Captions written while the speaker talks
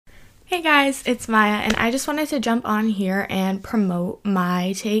Hey guys, it's Maya, and I just wanted to jump on here and promote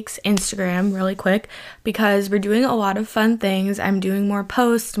My Takes Instagram really quick because we're doing a lot of fun things. I'm doing more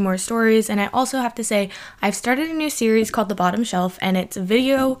posts, more stories, and I also have to say I've started a new series called The Bottom Shelf, and it's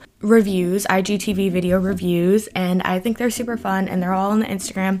video reviews, IGTV video reviews, and I think they're super fun and they're all on the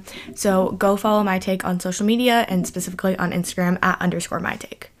Instagram. So go follow My Take on social media and specifically on Instagram at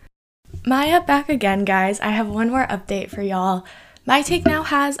 _MyTake. Maya back again, guys. I have one more update for y'all. My Take now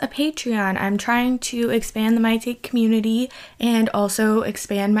has a Patreon. I'm trying to expand the My Take community and also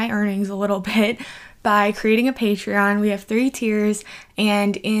expand my earnings a little bit by creating a Patreon. We have 3 tiers,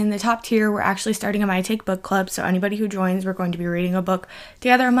 and in the top tier, we're actually starting a My Take book club. So anybody who joins, we're going to be reading a book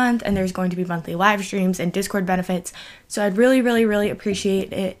together a month, and there's going to be monthly live streams and Discord benefits. So I'd really, really, really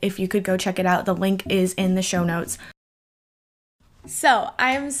appreciate it if you could go check it out. The link is in the show notes. So,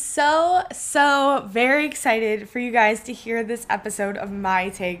 I am so very excited for you guys to hear this episode of My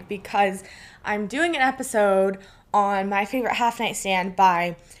Take because I'm doing an episode on My Favorite Half Night Stand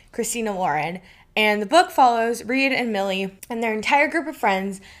by Christina Lauren. And the book follows Reed and Millie and their entire group of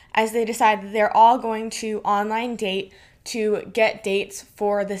friends as they decide that they're all going to online date to get dates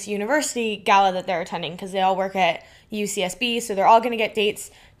for this university gala that they're attending because they all work at UCSB, so they're all going to get dates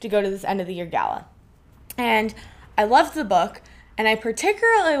to go to this end of the year gala. And I loved the book. And I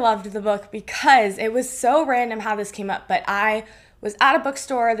particularly loved the book because it was so random how this came up, but I was at a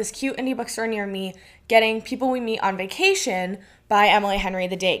bookstore, this cute indie bookstore near me, getting People We Meet on Vacation by Emily Henry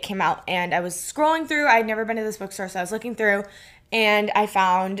the day it came out. And I was scrolling through. I'd never been to this bookstore, so I was looking through, and I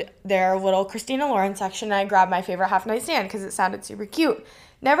found their little Christina Lauren section, and I grabbed My Favorite Half Night Stand because it sounded super cute.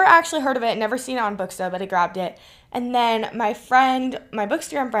 Never actually heard of it, never seen it on Booksta, but I grabbed it. And then my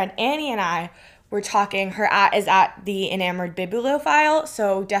bookstore friend Annie and I we're talking. Her is at the Enamored Bibliophile,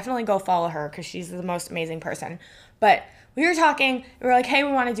 so definitely go follow her because she's the most amazing person. But we were talking, we were like, hey,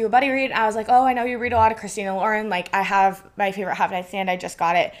 we want to do a buddy read. I was like, oh, I know you read a lot of Christina Lauren. Like, I have My Favorite Half Night Stand. I just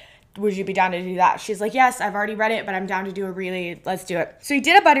got it. Would you be down to do that? She's like, yes, I've already read it, but I'm down to do a reread. Let's do it. So we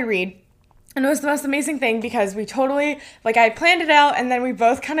did a buddy read. And it was the most amazing thing because we totally, I had planned it out and then we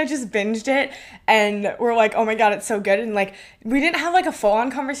both kind of just binged it and we're like, oh my God, it's so good. And we didn't have a full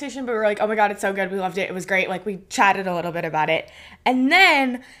on conversation, but we were like, oh my God, it's so good. We loved it. It was great. We chatted a little bit about it. And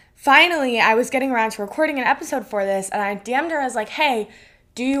then finally I was getting around to recording an episode for this and I DM'd her. I was like, hey,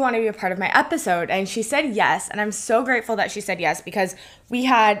 do you want to be a part of my episode? And she said yes. And I'm so grateful that she said yes because we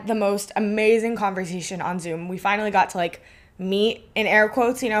had the most amazing conversation on Zoom. We finally got to meet in air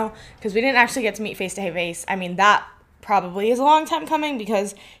quotes, because we didn't actually get to meet face to face. I mean, that probably is a long time coming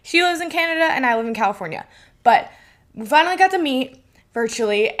because she lives in Canada and I live in California. But we finally got to meet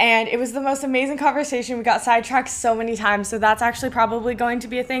virtually and it was the most amazing conversation. We got sidetracked so many times. So that's actually probably going to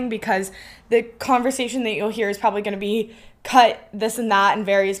be a thing because the conversation that you'll hear is probably going to be cut this and that in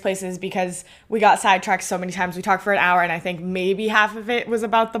various places because we got sidetracked so many times. We talked for an hour and I think maybe half of it was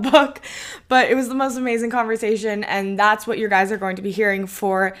about the book, but it was the most amazing conversation and that's what you guys are going to be hearing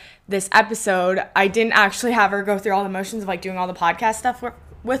for this episode. I didn't actually have her go through all the motions of doing all the podcast stuff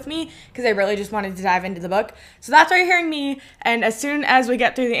with me because I really just wanted to dive into the book. So that's why you're hearing me, and as soon as we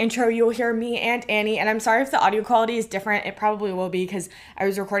get through the intro, you'll hear me and Annie, and I'm sorry if the audio quality is different. It probably will be because I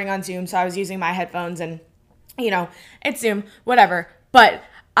was recording on Zoom, so I was using my headphones and it's Zoom, whatever. But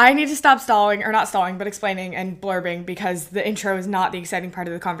I need to stop but explaining and blurbing because the intro is not the exciting part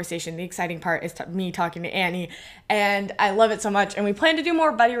of the conversation. The exciting part is me talking to Annie, and I love it so much. And we plan to do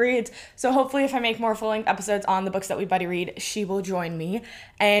more buddy reads, so hopefully if I make more full-length episodes on the books that we buddy read, she will join me.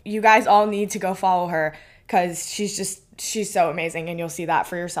 And you guys all need to go follow her because she's so amazing, and you'll see that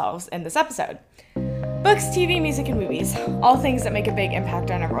for yourselves in this episode. Books, TV, music, and movies. All things that make a big impact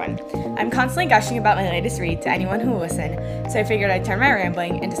on everyone. I'm constantly gushing about my latest read to anyone who will listen, so I figured I'd turn my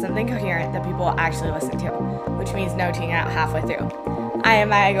rambling into something coherent that people will actually listen to, which means no tuning out halfway through. I am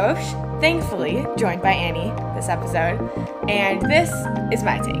Maya Ghosh, thankfully joined by Annie this episode, and this is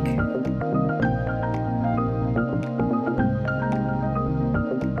My Take.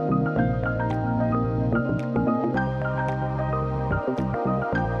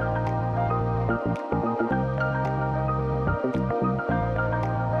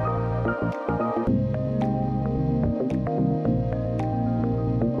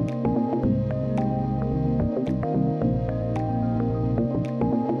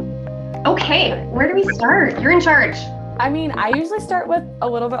 Okay, where do we start? You're in charge. I mean, I usually start with a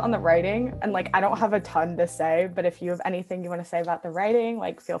little bit on the writing, and I don't have a ton to say, but if you have anything you want to say about the writing,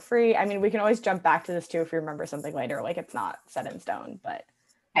 feel free. I mean, we can always jump back to this too if you remember something later. It's not set in stone, but.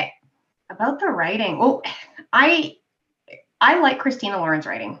 Okay, about the writing. Well, I like Christina Lauren's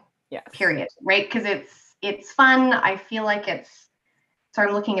writing. Yeah. Period. Right? Because it's fun. I feel like it's So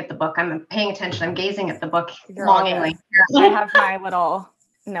I'm looking at the book. I'm paying attention. I'm gazing at the book You're all longingly. good. I have my little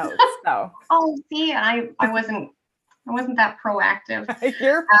notes, so. Oh, see, I wasn't that proactive.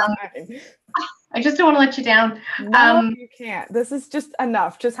 You're fine. I just don't want to let you down. No, you can't. This is just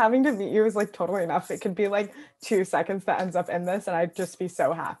enough. Just having to meet you is like totally enough. It could be like 2 seconds that ends up in this, and I'd just be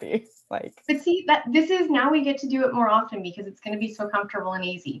so happy. Like, but see, that this is now we get to do it more often because it's going to be so comfortable and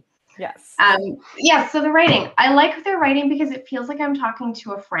easy. yes. Yeah. So the writing, I like their writing because it feels like I'm talking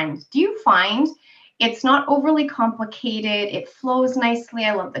to a friend. Do you find it's not overly complicated? It flows nicely.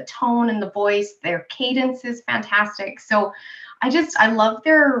 I love the tone and the voice. Their cadence is fantastic. So I love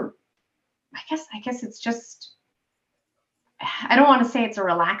their. I guess it's just, I don't want to say it's a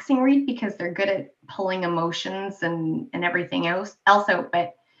relaxing read because they're good at pulling emotions and everything else out,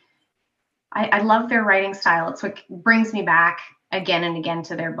 but I love their writing style. It's what brings me back again and again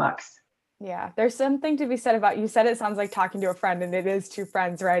to their books. Yeah, there's something to be said about, you said it sounds like talking to a friend, and it is 2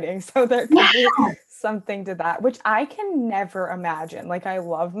 friends writing, so there could be something to that, which I can never imagine. Like, I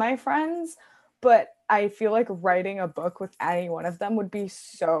love my friends, but I feel like writing a book with any one of them would be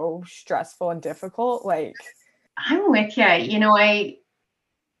so stressful and difficult. Like, I'm with you. You know,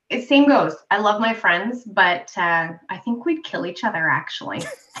 same goes. I love my friends, but I think we'd kill each other actually.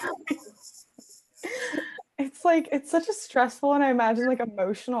 it's like, it's such a stressful and I imagine like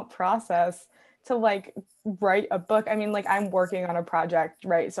emotional process to like write a book. I mean, like, I'm working on a project,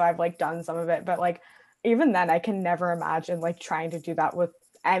 right? So I've like done some of it, but like even then I can never imagine like trying to do that with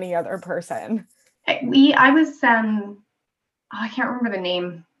any other person. I was I can't remember the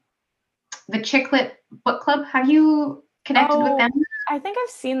name. The Chicklet Book Club. Have you connected with them? I think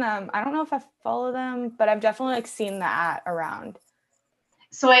I've seen them. I don't know if I follow them, but I've definitely like seen that around.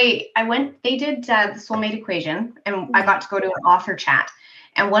 So I went, they did the Soulmate Equation, and I got to go to an author chat.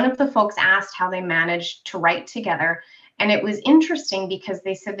 And one of the folks asked how they managed to write together. And it was interesting because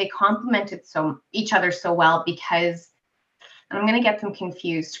they said they complemented each other so well because, and I'm going to get them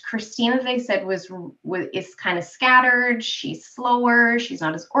confused. Christina, they said, is kind of scattered. She's slower. She's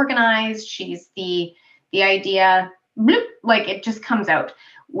not as organized. She's the idea, bloop, like it just comes out.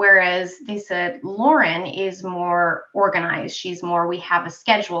 Whereas they said Lauren is more organized. She's more, we have a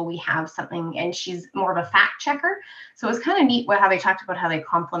schedule, we have something, and she's more of a fact checker. So it was kind of neat how they talked about how they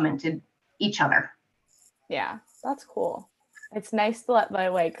complemented each other. Yeah, that's cool. It's nice to let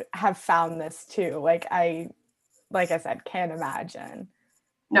like have found this too. Like I said, can't imagine.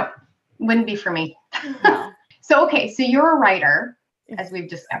 No, wouldn't be for me. No. So, okay, so you're a writer, as we've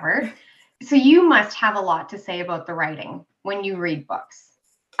discovered. So you must have a lot to say about the writing when you read books.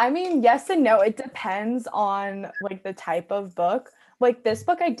 I mean, yes and no. It depends on like the type of book. Like this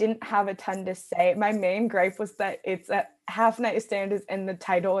book, I didn't have a ton to say. My main gripe was that it's a Half Nightstand is in the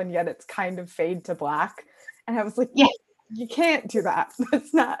title, and yet it's kind of fade to black. And I was like, yeah, you can't do that.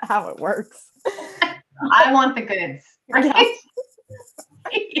 That's not how it works. I want the goods, right?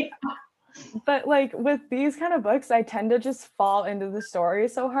 Yeah. But like with these kind of books, I tend to just fall into the story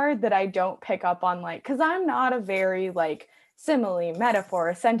so hard that I don't pick up on like, because I'm not a very like simile,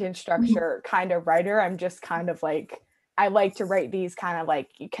 metaphor, sentence structure kind of writer. I'm just kind of like, I like to write these kind of like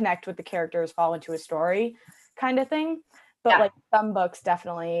connect with the characters, fall into a story kind of thing. But like some books,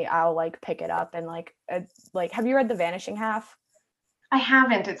 definitely I'll like pick it up and like have you read The Vanishing Half? I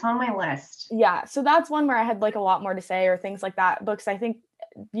haven't. It's on my list. Yeah. So that's one where I had like a lot more to say or things like that. Books, I think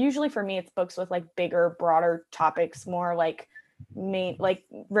usually for me, it's books with like bigger, broader topics, more like like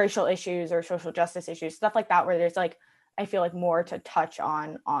racial issues or social justice issues, stuff like that, where there's like, I feel like more to touch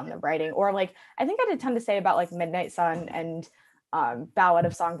on the writing. Or like, I think I had a ton to say about like Midnight Sun and Ballad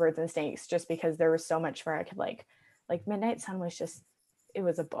of Songbirds and Snakes, just because there was so much where I could like Midnight Sun was just, it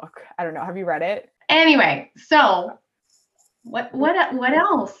was a book. I don't know. Have you read it? Anyway, so what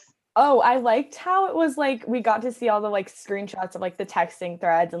else? Oh, I liked how it was like, we got to see all the like screenshots of like the texting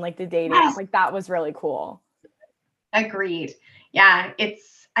threads and like the dating app. Like that was really cool. Agreed. Yeah,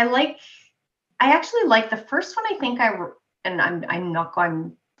 I actually like the first one. I think I'm not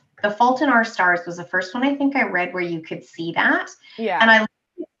going, The Fault in Our Stars was the first one I think I read where you could see that. Yeah. And I liked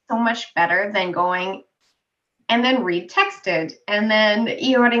it so much better than going and then read texted. And then,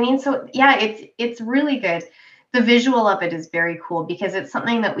 you know what I mean? So yeah, it's really good. The visual of it is very cool because it's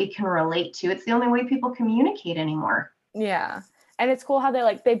something that we can relate to. It's the only way people communicate anymore. Yeah. And it's cool how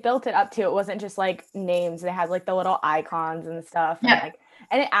they built it up too. It wasn't just like names. They had like the little icons and stuff. And yeah.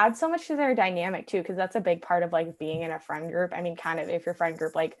 And it adds so much to their dynamic too, because that's a big part of like being in a friend group. I mean, kind of if your friend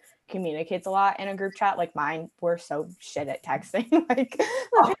group like communicates a lot in a group chat, like mine, we're so shit at texting. Like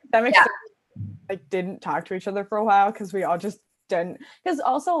the pandemic like didn't talk to each other for a while because we all just didn't, because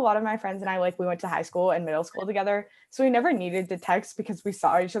also a lot of my friends and I, like, we went to high school and middle school together, so we never needed to text because we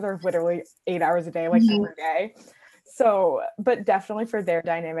saw each other literally 8 hours a day, like every day. So, but definitely for their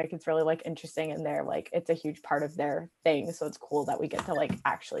dynamic, it's really like interesting, and they're like, it's a huge part of their thing. So it's cool that we get to like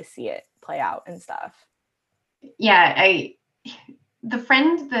actually see it play out and stuff. Yeah, the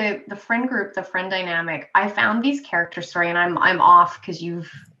friend group, the friend dynamic, I found these character story, and I'm off because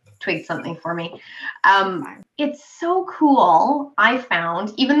you've twigged something for me. It's so cool. I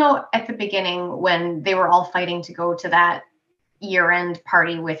found, even though at the beginning when they were all fighting to go to that year-end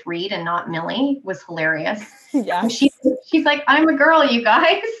party with Reed and not Millie was hilarious. Yeah. She's like, I'm a girl, you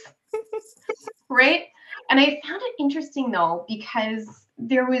guys. Right? And I found it interesting though, because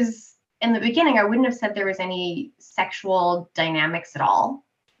there was, in the beginning, I wouldn't have said there was any sexual dynamics at all.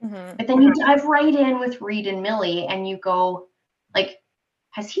 Mm-hmm. But then you dive right in with Reed and Millie and you go, like,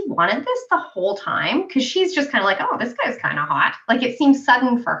 has he wanted this the whole time? Because she's just kind of like, oh, this guy's kind of hot. Like, it seems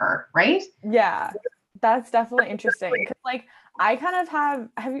sudden for her, right? Yeah, that's definitely interesting. Because like, I kind of have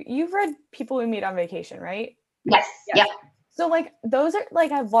you've read People We Meet on Vacation, right? Yes. Yep. So like, those are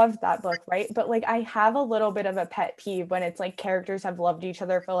like, I loved that book, right? But like, I have a little bit of a pet peeve when it's like characters have loved each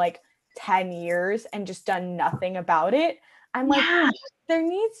other for like 10 years and just done nothing about it. I'm like, there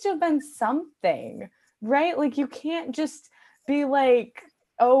needs to have been something, right? Like, you can't just be like,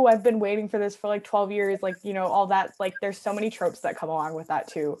 oh, I've been waiting for this for like 12 years. Like, you know, all that, like, there's so many tropes that come along with that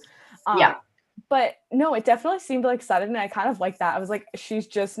too. But no, it definitely seemed like sudden. And I kind of like that. I was like, she's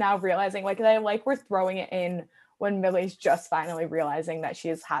just now realizing, like, I like we're throwing it in when Millie's just finally realizing that she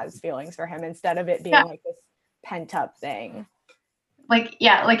has feelings for him, instead of it being like this pent up thing. Like,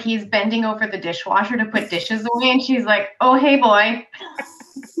 yeah, like he's bending over the dishwasher to put dishes away and she's like, oh, hey, boy.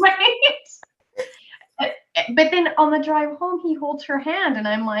 Right? But then on the drive home, he holds her hand and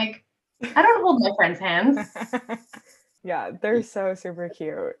I'm like, I don't hold my friend's hands. Yeah, they're so super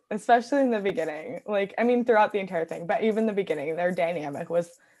cute, especially in the beginning. Like, I mean, throughout the entire thing, but even the beginning, their dynamic was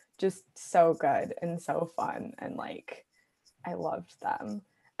just so good and so fun. And like, I loved them.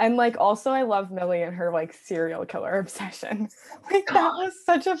 And like, also I love Millie and her like serial killer obsession. Like, that was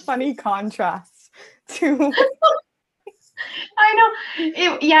such a funny contrast to. I know.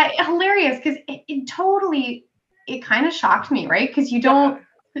 Hilarious. Because it totally, it kind of shocked me, right? Because you don't,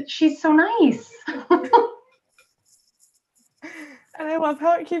 she's so nice. And I love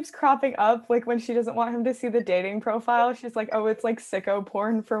how it keeps cropping up. Like, when she doesn't want him to see the dating profile, she's like, oh, it's like sicko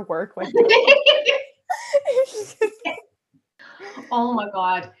porn for work. Like, oh my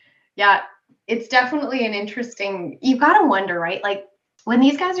God. Yeah, it's definitely an interesting, you've got to wonder, right? Like, when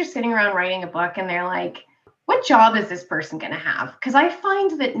these guys are sitting around writing a book and they're like, what job is this person going to have? Because I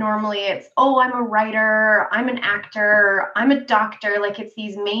find that normally it's, oh, I'm a writer, I'm an actor, I'm a doctor. Like, it's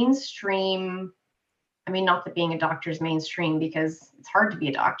these mainstream, I mean, not that being a doctor is mainstream because it's hard to be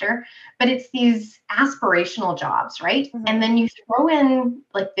a doctor, but it's these aspirational jobs, right? Mm-hmm. And then you throw in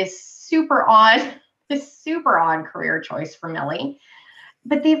like this super odd career choice for Millie.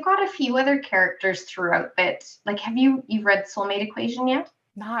 But they've got a few other characters throughout that, like, you've read Soulmate Equation yet?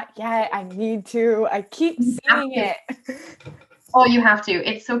 Not yet. I need to. I keep seeing it. Oh, you have to.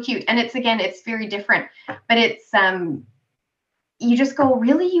 It's so cute. And it's very different. But it's you just go,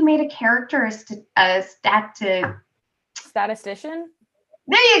 really? You made a character a statistician?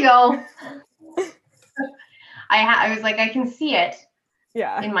 There you go. I was like, I can see it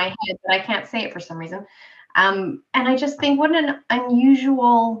in my head, but I can't say it for some reason. And I just think, what an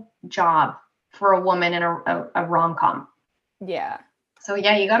unusual job for a woman in a rom-com. Yeah. So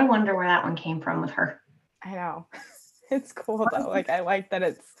yeah, you got to wonder where that one came from with her. I know. It's cool though. Like, I like that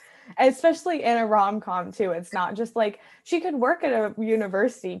it's, especially in a rom-com too, it's not just like, she could work at a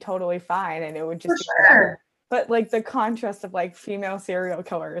university totally fine and it would just be whatever. But like the contrast of like female serial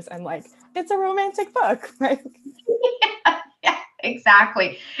killers and like, it's a romantic book. Like, yeah,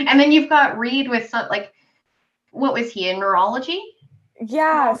 exactly. And then you've got Reed with some, like, what was he in neurology?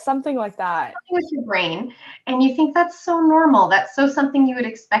 Yeah, something like that. Something with your brain. And you think that's so normal. That's so something you would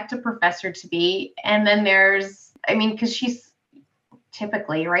expect a professor to be. And then there's, I mean, because she's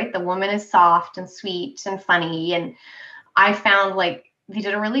typically, right, the woman is soft and sweet and funny. And I found like they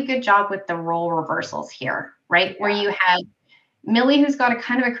did a really good job with the role reversals here, right? Yeah. Where you had Millie, who's got a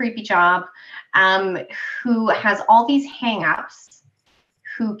kind of a creepy job, who has all these hang-ups,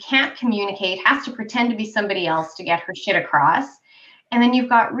 who can't communicate, has to pretend to be somebody else to get her shit across. And then you've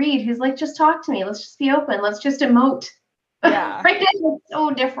got Reed, who's like, just talk to me. Let's just be open. Let's just emote. Yeah. Right? It's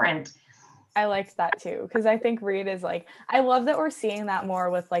so different. I liked that too. Because I think Reed is like, I love that we're seeing that more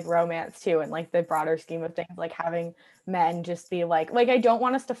with like romance too. And like the broader scheme of things, like having men just be like, I don't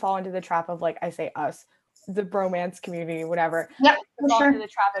want us to fall into the trap of like, I say us, the bromance community, whatever. Yep, for Fall sure. into the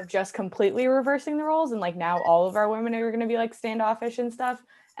trap of just completely reversing the roles, and like now all of our women are going to be like standoffish and stuff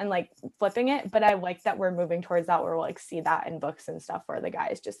and like flipping it. But I like that we're moving towards that, where we'll like see that in books and stuff, where the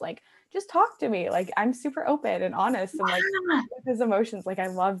guy's just like, just talk to me, like I'm super open and honest and like with his emotions. Like I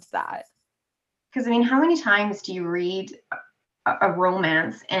loved that. Because I mean, how many times do you read a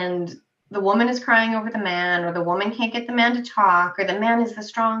romance and the woman is crying over the man, or the woman can't get the man to talk, or the man is the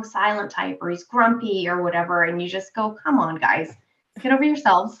strong silent type, or he's grumpy or whatever, and you just go, come on guys, get over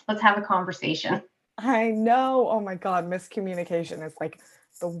yourselves, let's have a conversation. I know. Oh my God, miscommunication is like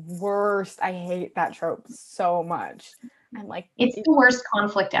the worst. I hate that trope so much. I'm like, it's the worst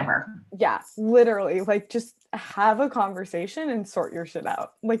conflict ever. Yeah, literally, like just have a conversation and sort your shit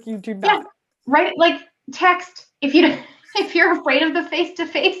out. Like you do not. Yeah, right. Like text. If you're afraid of the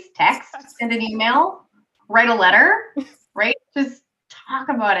face-to-face, text, send an email, write a letter, right? Just talk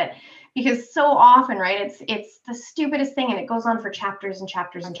about it. Because so often, right, it's the stupidest thing, and it goes on for chapters and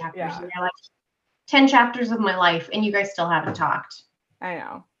chapters and chapters. Yeah. And you're like, 10 chapters of my life, and you guys still haven't talked. I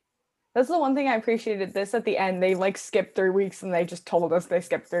know. That's the one thing I appreciated this at the end. They like skipped 3 weeks and they just told us they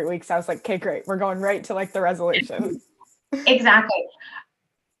skipped 3 weeks. I was like, okay, great. We're going right to like the resolution. Exactly.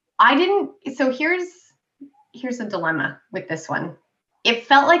 So here's a dilemma with this one. It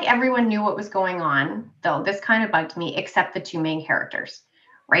felt like everyone knew what was going on, though. This kind of bugged me, except the two main characters,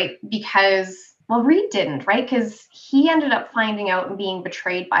 right? Because, well, Reed didn't, right? Because he ended up finding out and being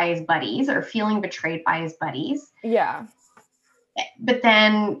betrayed by his buddies, or feeling betrayed by his buddies. Yeah. But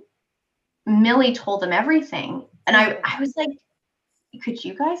then Millie told him everything. And I was like, could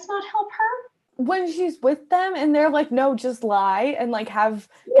you guys not help her? When she's with them and they're like, no, just lie and like have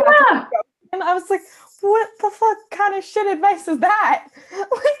Yeah. And I was like, what the fuck kind of shit advice is that?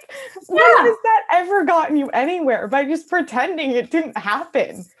 Like, when has that ever gotten you anywhere by just pretending it didn't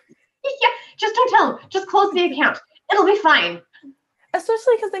happen? Yeah, just don't tell him. Just close the account. It'll be fine.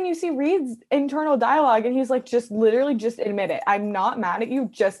 Especially because then you see Reed's internal dialogue and he's like, just literally just admit it. I'm not mad at you.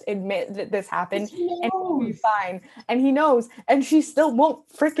 Just admit that this happened and it'll be fine. And he knows, and she still won't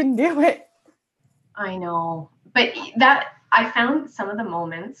freaking do it. I know. But that, I found some of the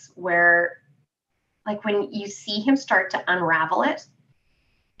moments where, like, when you see him start to unravel it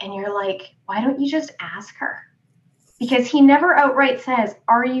and you're like, why don't you just ask her? Because he never outright says,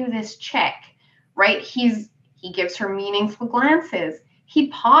 are you this chick? Right? He gives her meaningful glances. He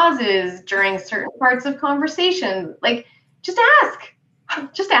pauses during certain parts of conversation. Like, just ask.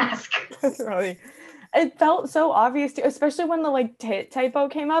 Just ask. That's really, it felt so obvious too, especially when the like tit typo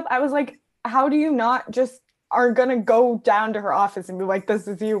came up. I was like, how do you not just are gonna go down to her office and be like, this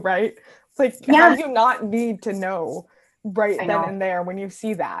is you, right? It's like, how do you not need to know right then and there when you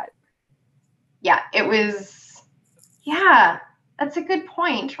see that? Yeah, it was, yeah, that's a good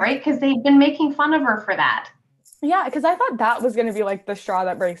point, right? Because they've been making fun of her for that. Yeah, because I thought that was going to be like the straw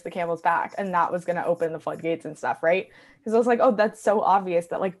that breaks the camel's back, and that was going to open the floodgates and stuff, right? Because I was like, oh, that's so obvious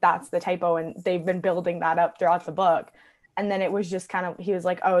that like that's the typo, and they've been building that up throughout the book. And then it was just kind of, he was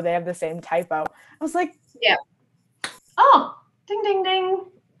like, oh, they have the same typo. I was like, yeah. Oh, ding, ding, ding,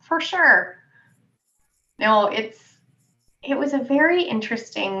 for sure. No, it was a very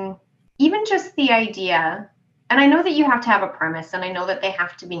interesting, even just the idea, and I know that you have to have a premise, and I know that they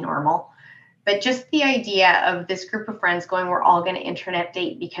have to be normal, but just the idea of this group of friends going, we're all going to internet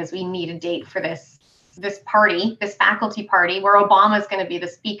date because we need a date for this party, this faculty party where Obama's going to be the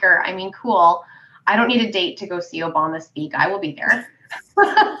speaker. I mean, cool. I don't need a date to go see Obama speak. I will be there.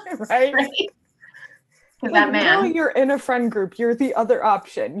 right? Because that man. Usually you're in a friend group. You're the other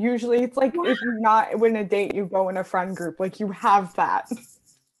option. Usually it's like if you're not in a date, you go in a friend group. Like you have that.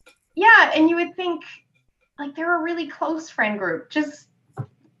 Yeah, and you would think like they're a really close friend group. Just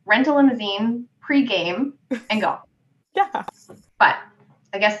rent a limousine, pre-game, and go. Yeah. But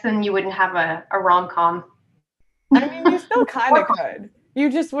I guess then you wouldn't have a rom-com. I mean, you still kind of could. You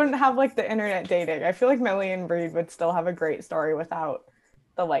just wouldn't have like the internet dating. I feel like Millie and Reed would still have a great story without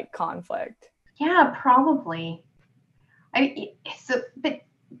the like conflict. Yeah, probably. But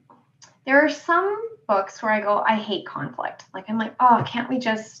there are some books where I go, I hate conflict. Like I'm like, oh, can't we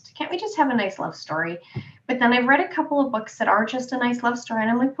just have a nice love story? But then I've read a couple of books that are just a nice love story, and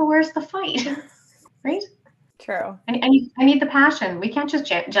I'm like, but where's the fight? Right? True. I need the passion. We can't just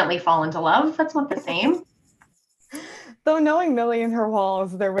gently fall into love. That's not the same. Though knowing Millie and her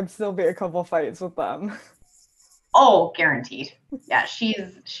walls, there would still be a couple fights with them. Oh, guaranteed. Yeah,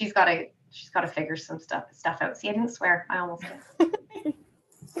 she's got to figure some stuff out. See, I didn't swear. I almost did.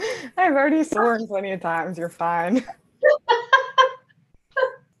 I've already sworn plenty of times. You're fine.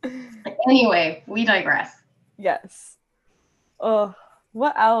 Anyway, we digress. Yes. Oh,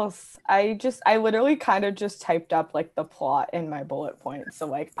 What else? I literally kind of just typed up like the plot in my bullet points. So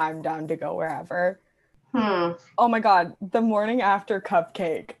like I'm down to go wherever. Hmm. Oh my God, the morning after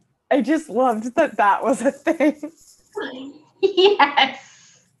cupcake. I just loved that that was a thing.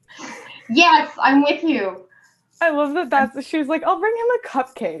 Yes. Yes, I'm with you. I love that she was like, I'll bring him a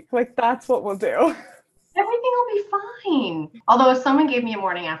cupcake. Like that's what we'll do. Everything will be fine. Although if someone gave me a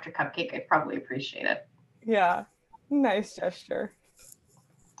morning after cupcake, I'd probably appreciate it. Yeah. Nice gesture.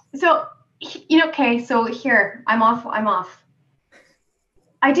 So, okay, so here, I'm off.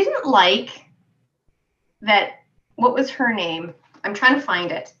 I didn't like that. What was her name? I'm trying to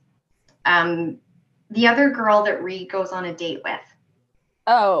find it. The other girl that Reed goes on a date with.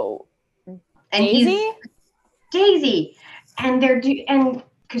 Oh, And Daisy? Daisy. And and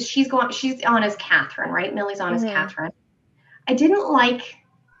because she's on as Catherine, right? Millie's on as Catherine. I didn't like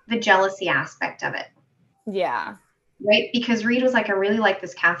the jealousy aspect of it. Yeah. Right? Because Reed was like, I really like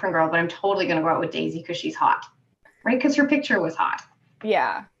this Catherine girl, but I'm totally going to go out with Daisy because she's hot. Right? Because her picture was hot.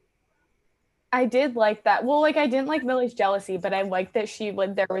 Yeah. I did like that. Well, like I didn't like Millie's jealousy, but I liked that she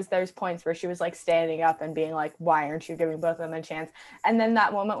would there's points where she was like standing up and being like, why aren't you giving both of them a chance? And then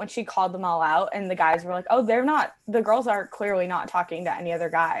that moment when she called them all out and the guys were like, oh, the girls are clearly not talking to any other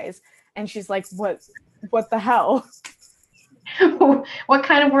guys. And she's like, what the hell? What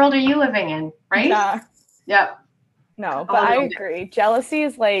kind of world are you living in? Right? Yeah. Yep. No, but I agree. Jealousy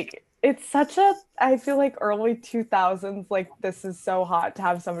is like, it's such a, I feel like early 2000s, like this is so hot to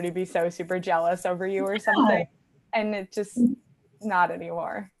have somebody be so super jealous over you or something. And it just not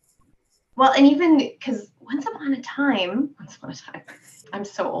anymore. Well, and even because once upon a time, I'm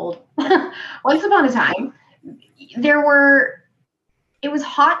so old. Once upon a time, it was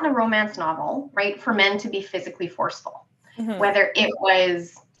hot in a romance novel, right? For men to be physically forceful, whether it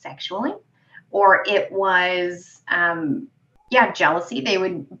was sexually or it was, jealousy. They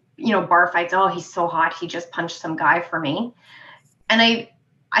would, bar fights. Oh, he's so hot. He just punched some guy for me. And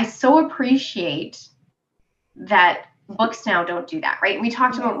I so appreciate that books now don't do that, right? We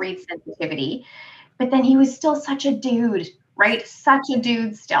talked about Reed's sensitivity, but then he was still such a dude, right? Such a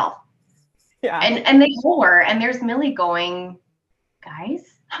dude still. Yeah. And they were, and there's Millie going, guys,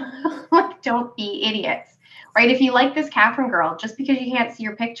 like, don't be idiots, right? If you like this Catherine girl, just because you can't see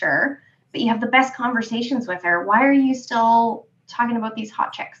your picture, but you have the best conversations with her, why are you still talking about these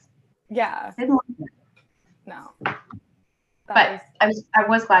hot chicks? Yeah. I didn't like that. No. But I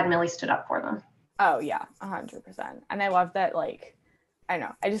was glad Millie stood up for them. Oh yeah, 100%. And I love that, like, I don't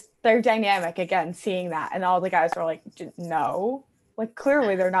know, their dynamic again, seeing that, and all the guys were like, no, like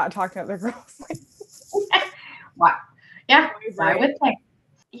clearly they're not talking to other girls. What? Yeah, I would say.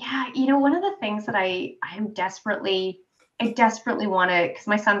 Yeah, one of the things that I desperately want to, because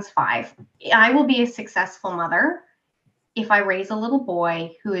my son's 5, I will be a successful mother if I raise a little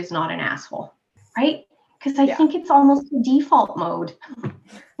boy who is not an asshole, right? Because I think it's almost the default mode,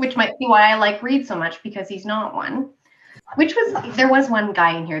 which might be why I like Reed so much, because he's not one. There was one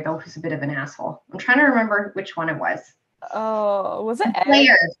guy in here though who's a bit of an asshole. I'm trying to remember which one it was. Oh, was it Ed?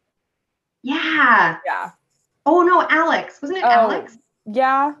 Player. Yeah. Yeah. Oh no, Alex. Wasn't it Alex?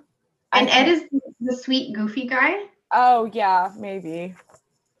 Yeah. And Ed is the sweet, goofy guy. Oh yeah, maybe.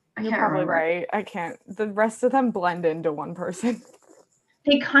 You're probably right. I can't. The rest of them blend into one person.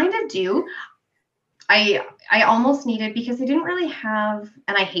 They kind of do. I almost needed, because they didn't really have,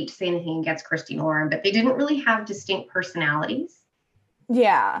 and I hate to say anything against Christine Lauren, but they didn't really have distinct personalities.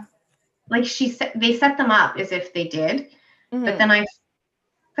 Yeah. Like they set them up as if they did, but then I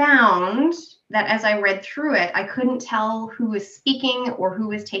found that as I read through it, I couldn't tell who was speaking or who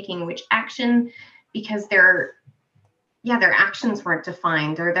was taking which action, because their actions weren't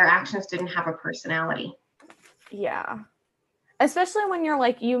defined, or their actions didn't have a personality. Yeah. Especially when you're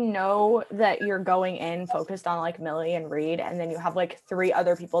like, that you're going in focused on like Millie and Reed, and then you have like 3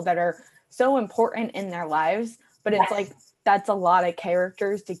 other people that are so important in their lives, but it's like, that's a lot of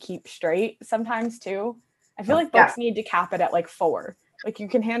characters to keep straight sometimes too. I feel like books need to cap it at like 4. Like you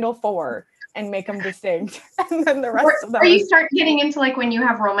can handle 4 and make them distinct, and then the rest of them. Or you start getting into like when you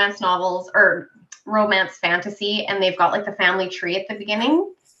have romance novels or romance fantasy, and they've got like the family tree at the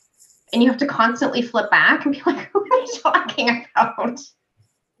beginning, and you have to constantly flip back and be like, who are they talking about?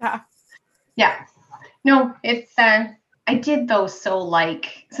 Yeah. No, it's I did though. So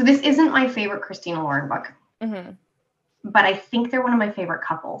this isn't my favorite Christina Lauren book, but I think they're one of my favorite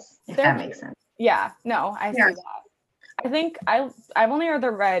couples, if that makes sense. Yeah, no, I see that. I think I've only read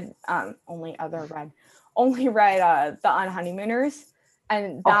The Unhoneymooners,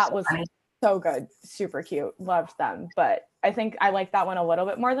 and that was so good, super cute, loved them. But I think I like that one a little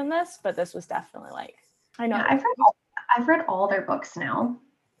bit more than this, but this was definitely like, I know. Yeah, I've read all their books now.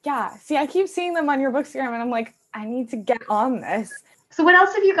 Yeah. See, I keep seeing them on your Bookstagram and I'm like, I need to get on this. So what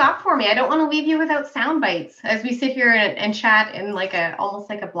else have you got for me? I don't want to leave you without sound bites as we sit here and chat in like almost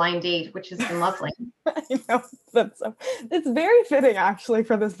like a blind date, which has been lovely. I know, it's very fitting actually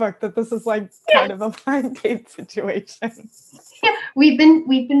for this book that this is like kind of a blind date situation. Yeah, we've been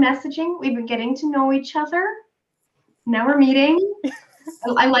messaging, we've been getting to know each other. Now we're meeting.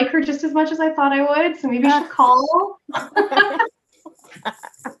 I like her just as much as I thought I would, so maybe I should call.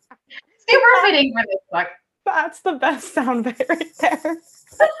 Super fitting for this book. That's the best soundbite right there.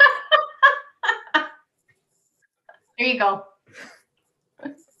 There you go.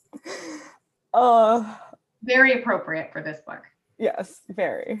 Very appropriate for this book. Yes,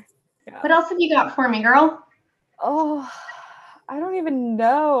 very. Yeah. What else have you got for me, girl? Oh, I don't even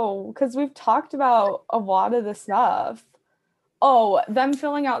know, because we've talked about a lot of the stuff. Oh, them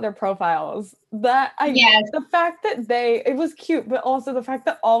filling out their profiles. Yes. The fact that it was cute, but also the fact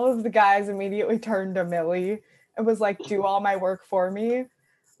that all of the guys immediately turned to Millie and was like, do all my work for me.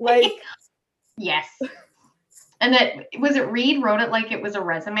 Like, yes. And that, was it Reed wrote it like it was a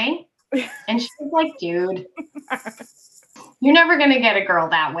resume? And she was like, dude, you're never going to get a girl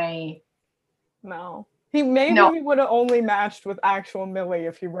that way. No. He would have only matched with actual Millie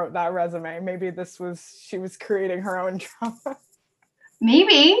if he wrote that resume. Maybe she was creating her own drama.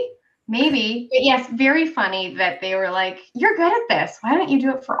 Maybe. But yes, very funny that they were like, you're good at this. Why don't you do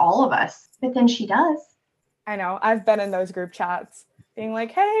it for all of us? But then she does. I know. I've been in those group chats being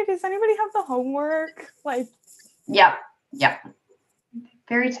like, hey, does anybody have the homework? Like, Yep.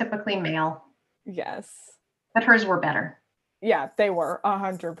 Very typically male. Yes. But hers were better. Yeah, they were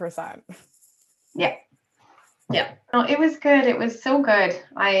 100%. Yeah. Oh, it was good. It was so good.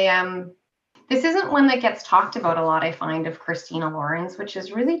 This isn't one that gets talked about a lot, I find, of Christina Lauren's, which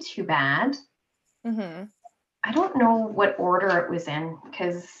is really too bad. Mm-hmm. I don't know what order it was in,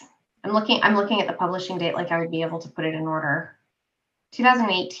 because I'm looking at the publishing date like I would be able to put it in order.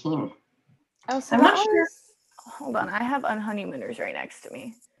 2018. Oh, so I'm not sure. Hold on, I have Unhoneymooners right next to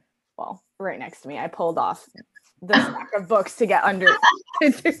me. Well, right next to me. I pulled off the stack of books to get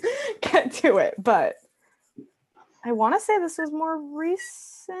get to it, but I want to say this was more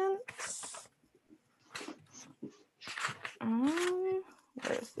recent.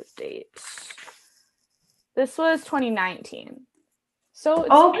 Where's the date? This was 2019. So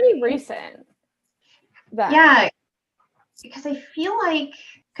it's pretty recent. Yeah, because I feel like,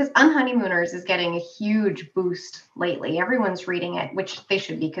 because Unhoneymooners is getting a huge boost lately. Everyone's reading it, which they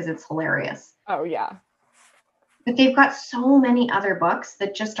should be because it's hilarious. Oh, yeah. But they've got so many other books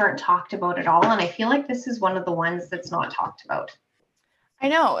that just aren't talked about at all. And I feel like this is one of the ones that's not talked about. I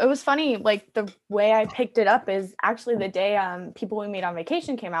know. It was funny. Like, the way I picked it up is actually the day People We Meet on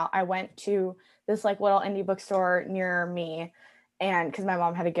Vacation came out. I went to this like little indie bookstore near me, and because my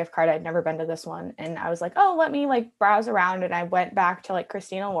mom had a gift card, I'd never been to this one, and I was like, oh, let me like browse around, and I went back to like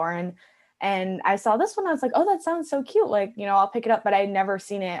Christina Lauren, and I saw this one. I was like, oh, that sounds so cute, like, you know, I'll pick it up. But I'd never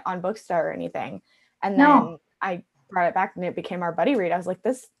seen it on Bookstore or anything, and then I brought it back and it became our buddy read. I was like,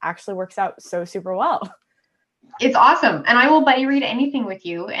 this actually works out so super well. It's awesome. And I will buddy read anything with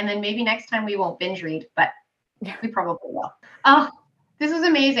you. And then maybe next time we won't binge read, but we probably will. Oh, this was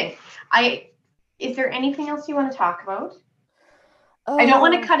amazing. Is there anything else you want to talk about? I don't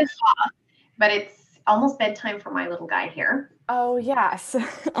want to cut us off, but it's almost bedtime for my little guy here. Oh, yes.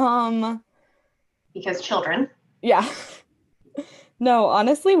 Because children. Yeah. No,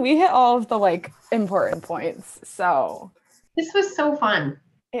 honestly, we hit all of the like important points. So this was so fun.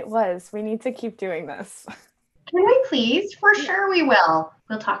 It was. We need to keep doing this. Can we please? For sure we will.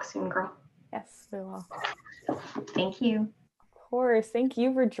 We'll talk soon, girl. Yes, we will. Thank you. Of course. Thank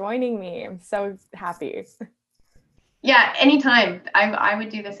you for joining me. I'm so happy. Yeah, anytime. I would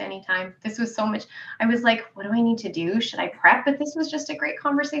do this anytime. This was so much. I was like, what do I need to do? Should I prep? But this was just a great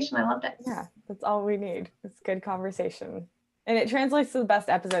conversation. I loved it. Yeah, that's all we need. It's good conversation. And it translates to the best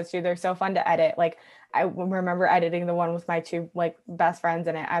episodes too. They're so fun to edit. Like, I remember editing the one with my two like best friends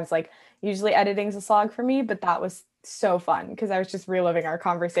in it. I was like, usually editing is a slog for me, but that was so fun because I was just reliving our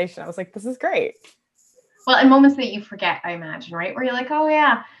conversation. I was like, this is great. Well, and moments that you forget, I imagine, right? Where you're like, oh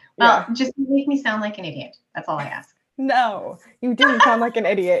yeah. Well, just make me sound like an idiot. That's all I ask. No, you didn't sound like an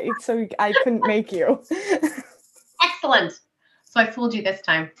idiot. So I couldn't make you. Excellent. So I fooled you this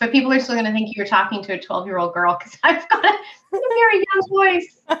time. But people are still going to think you're talking to a 12-year-old girl because I've got a very young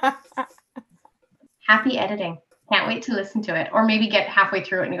voice. Happy editing. Can't wait to listen to it. Or maybe get halfway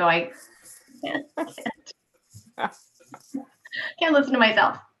through it and go, I can't listen to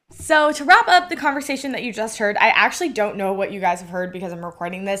myself. So to wrap up the conversation that you just heard, I actually don't know what you guys have heard because I'm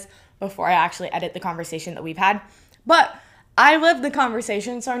recording this before I actually edit the conversation that we've had. But I lived the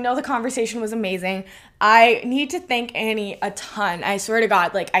conversation, so I know the conversation was amazing. I need to thank Annie a ton. I swear to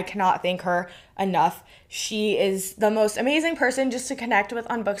God, like, I cannot thank her enough. She is the most amazing person just to connect with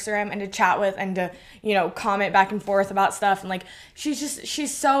on Bookstagram and to chat with and to, you know, comment back and forth about stuff. And like,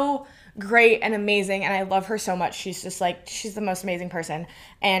 she's so great and amazing, and I love her so much. She's just like, she's the most amazing person,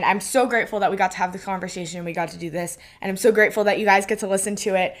 and I'm so grateful that we got to have this conversation, we got to do this, and I'm so grateful that you guys get to listen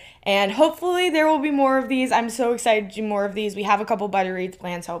to it, and hopefully there will be more of these. I'm so excited to do more of these. We have a couple buddy reads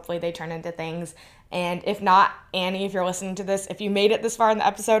plans. Hopefully they turn into things. And if not, Annie, if you're listening to this, if you made it this far in the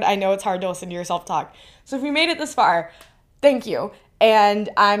episode, I know it's hard to listen to yourself talk, so if you made it this far, thank you, and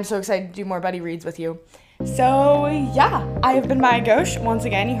I'm so excited to do more buddy reads with you. So yeah, I have been Maya Ghosh. Once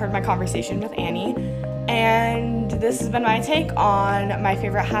again, you heard my conversation with Annie, and this has been my take on My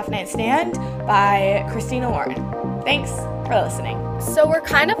Favorite Half Night Stand by Christina Lauren. Thanks for listening. So we're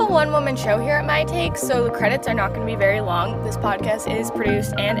kind of a one-woman show here at My Take, so the credits are not going to be very long. This podcast is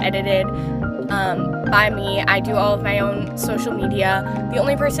produced and edited by me. I do all of my own social media. The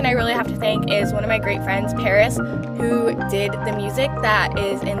only person I really have to thank is one of my great friends, Paris, who did the music that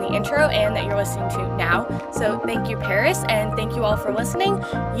is in the intro and that you're listening to now. So thank you, Paris, and thank you all for listening.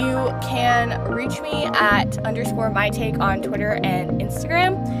 You can reach me at _mytake on Twitter and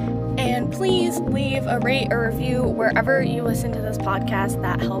Instagram. And please leave a rate or review wherever you listen to this podcast.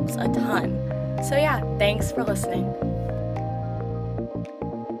 That helps a ton. So yeah, thanks for listening.